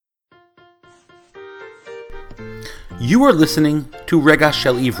You are listening to Rega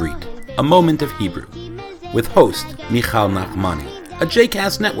Shel Ivrit, a moment of Hebrew, with host Michal Nachmani, a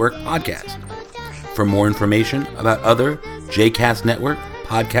JCast Network podcast. For more information about other JCast Network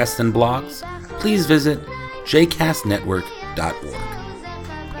podcasts and blogs, please visit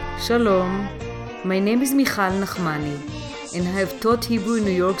jcastnetwork.org. Shalom, my name is Michal Nachmani, and I have taught Hebrew in New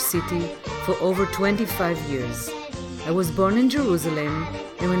York City for over 25 years. I was born in Jerusalem,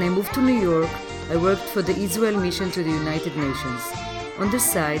 and when I moved to New York, I worked for the Israel Mission to the United Nations. On the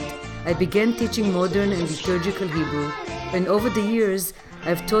side, I began teaching modern and liturgical Hebrew, and over the years,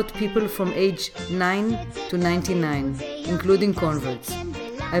 I've taught people from age 9 to 99, including converts.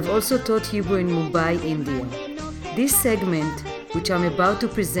 I've also taught Hebrew in Mumbai, India. This segment, which I'm about to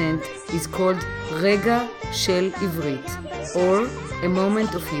present, is called Rega Shel Ivrit, or A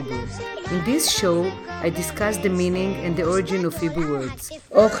Moment of Hebrew. In this show, I discuss the meaning and the origin of Hebrew words.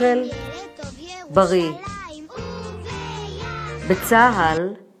 Ochel Bari.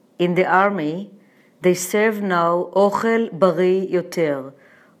 בצה"ל, in the army, they serve now Ochel Bari Yoter.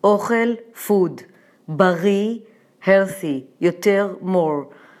 Ochel, food. Bari, healthy. Yoter, more.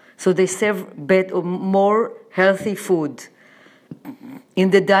 So they serve more healthy food. In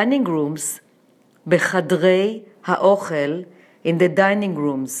the dining rooms, בחדרי האוכל, in the dining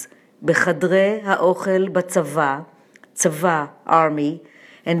rooms, בחדרי האוכל בצבא, צבא, army,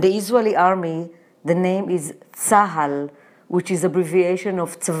 and the Israeli army, the name is Tzahal, which is abbreviation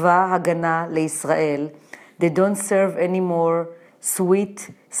of צבא הגנה לישראל. They don't serve any more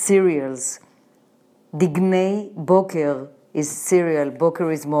sweet cereals. Dignei boker is cereal, boker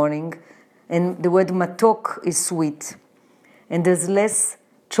is morning, and the word matok is sweet. And there's less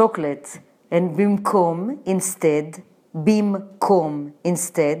chocolate, and bimkom, instead,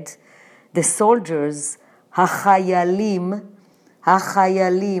 the soldiers, hachayalim,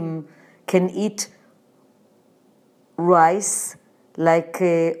 can eat rice,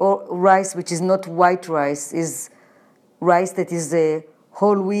 or rice which is not white rice, is rice that is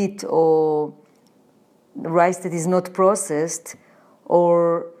whole wheat or rice that is not processed,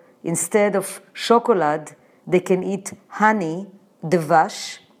 or instead of chocolate, they can eat honey,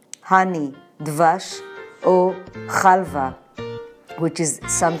 dvash, or chalva, which is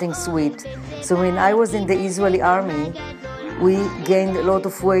something sweet. So when I was in the Israeli army, we gained a lot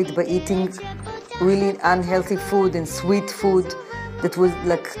of weight by eating really unhealthy food and sweet food that was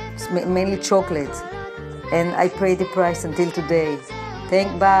like mainly chocolate. And I paid the price until today.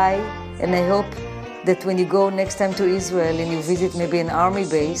 Bye. And I hope that when you go next time to Israel and you visit maybe an army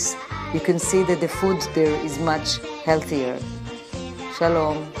base, you can see that the food there is much healthier.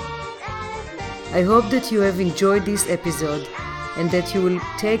 Shalom. I hope that you have enjoyed this episode and that you will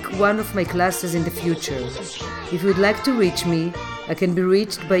take one of my classes in the future. If you'd like to reach me, I can be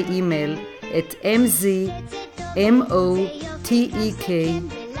reached by email at mzmotek,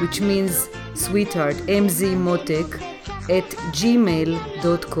 which means sweetheart, mzmotek,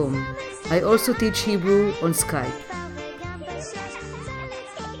 @gmail.com. I also teach Hebrew on Skype.